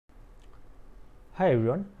Hi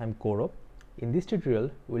everyone, I'm Gaurav. In this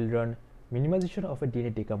tutorial, we'll run minimization of a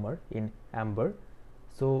DNA decamer in Amber.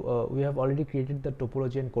 So we have already created the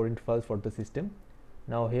topology and coordinate files for the system.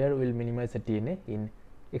 Now here we'll minimize the DNA in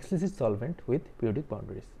explicit solvent with periodic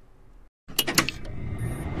boundaries.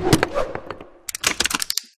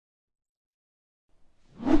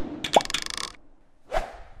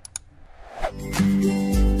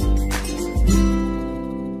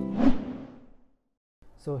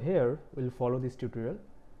 So here we'll follow this tutorial.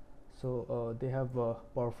 So they have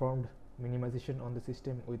performed minimization on the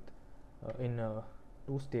system with in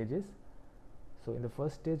two stages. So in the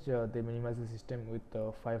first stage they minimize the system with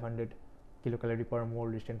 500 kilocalorie per mole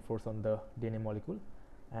restraint force on the DNA molecule,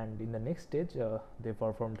 and in the next stage they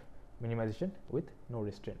performed minimization with no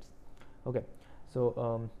restraints. Okay,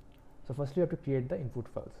 so firstly you have to create the input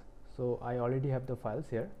files. So I already have the files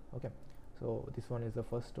here. Okay, so this one is the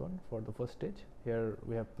first one for the first stage. Here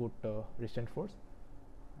we have put restraint force,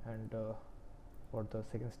 and for the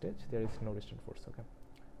second stage there is no restraint force. Okay,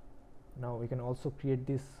 now we can also create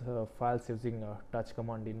these files using touch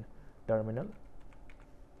command in terminal.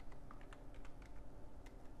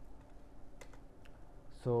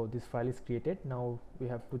 So this file is created. Now we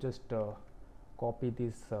have to just copy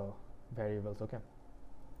these variables. Okay,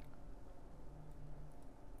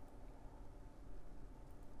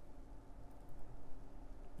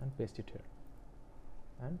 and paste it here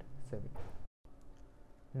and save it.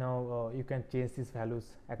 Now you can change these values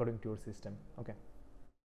according to your system. Okay,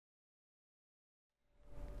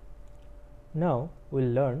 now we'll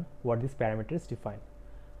learn what these parameters define.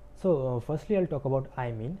 So firstly I'll talk about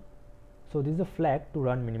imin. So this is a flag to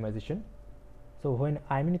run minimization. So when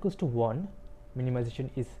imin equals to 1, minimization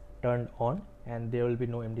is turned on and there will be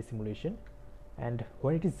no MD simulation, and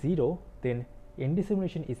when it is 0, then MD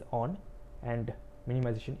simulation is on and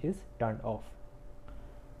minimization is turned off.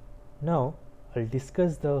 Now I'll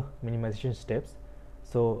discuss the minimization steps.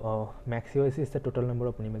 So max-COIC is the total number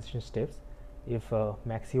of minimization steps. If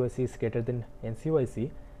max-COIC is greater than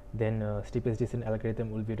NCOIC, then steepest descent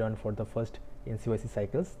algorithm will be run for the first NCOIC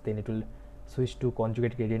cycles, then it will switch to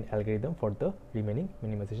conjugate gradient algorithm for the remaining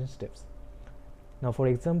minimization steps. Now for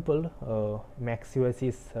example, max-COIC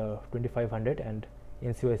is 2500 and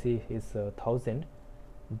NCOIC is 1000,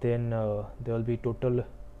 then there will be total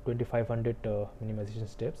 2500 minimization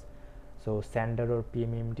steps. So Sander or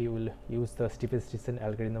pmemd will use the steepest descent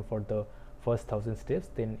algorithm for the first 1000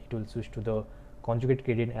 steps, then it will switch to the conjugate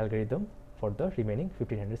gradient algorithm for the remaining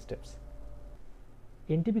 1500 steps.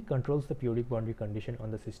 NTP controls the periodic boundary condition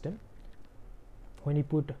on the system. When you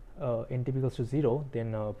put NTP equals to 0,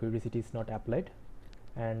 then periodicity is not applied,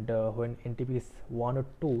 and when NTP is 1 or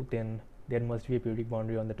 2, then there must be a periodic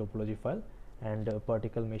boundary on the topology file, and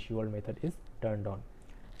particle mesh UL method is turned on.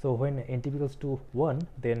 So when NTP equals to 1,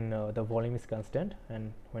 then the volume is constant,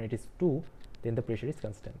 and when it is 2, then the pressure is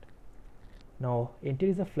constant. Now NTR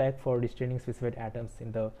is a flag for restraining specified atoms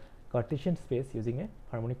in the Cartesian space using a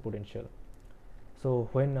harmonic potential. So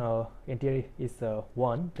when NTR is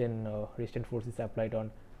 1, then restraint force is applied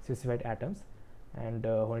on specified atoms, and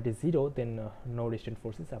when it is 0, then no restraint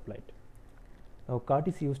force is applied. Now CART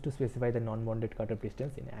is used to specify the non-bounded cutoff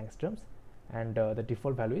distance in angstroms, and the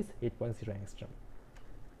default value is 8.0 angstrom.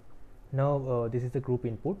 Now this is the group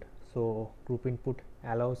input. So group input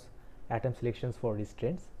allows atom selections for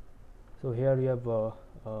restraints. So here we have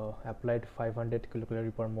applied 500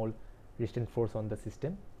 kilocalorie per mole restraint force on the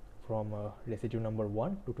system from residue number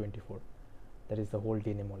 1 to 24. That is the whole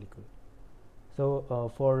DNA molecule.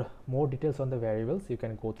 So for more details on the variables, you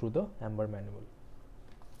can go through the Amber manual.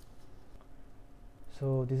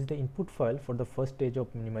 So this is the input file for the first stage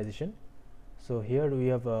of minimization. So here we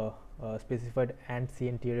have specified and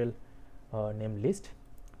CNTRL name list,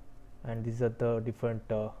 and these are the different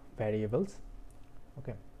variables.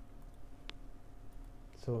 Okay,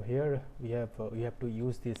 so here we have to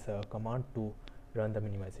use this command to run the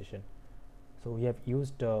minimization. So we have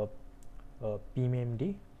used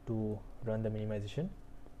pmemd to run the minimization,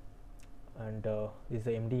 and this is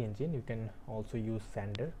the MD engine. You can also use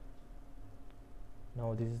Sander.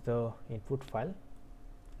 Now this is the input file,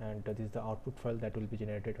 and this is the output file that will be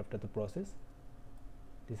generated after the process.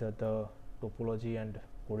 These are the topology and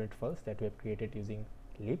coordinate files that we have created using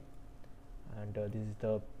lib, and this is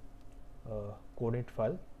the coordinate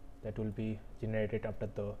file that will be generated after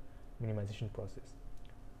the minimization process,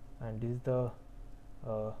 and this is the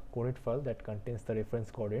coordinate file that contains the reference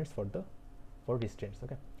coordinates for restraints.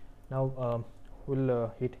 Okay, now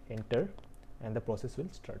we'll hit enter and the process will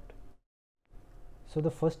start. So the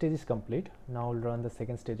first stage is complete. Now we'll run the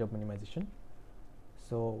second stage of minimization.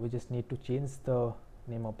 So we just need to change the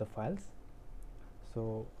name of the files.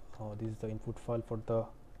 So this is the input file for the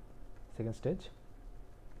second stage,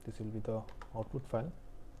 this will be the output file,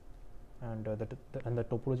 and the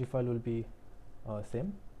topology file will be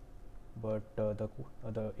same, but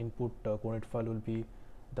the input coordinate file will be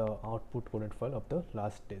the output coordinate file of the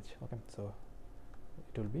last stage. Okay, so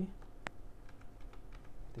it will be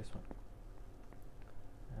this one,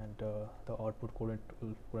 and the output coordinate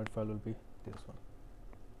file will be this one.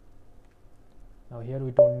 Now here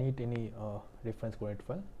we don't need any reference coordinate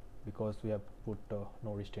file because we have put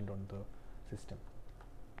no restraint on the system.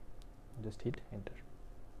 Just hit enter.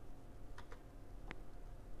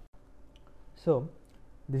 So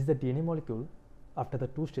this is the DNA molecule after the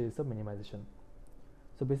 2 stages of minimization.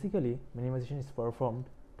 So basically minimization is performed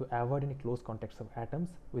to avoid any close contacts of atoms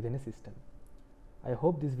within a system. I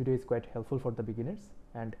hope this video is quite helpful for the beginners,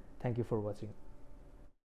 and thank you for watching.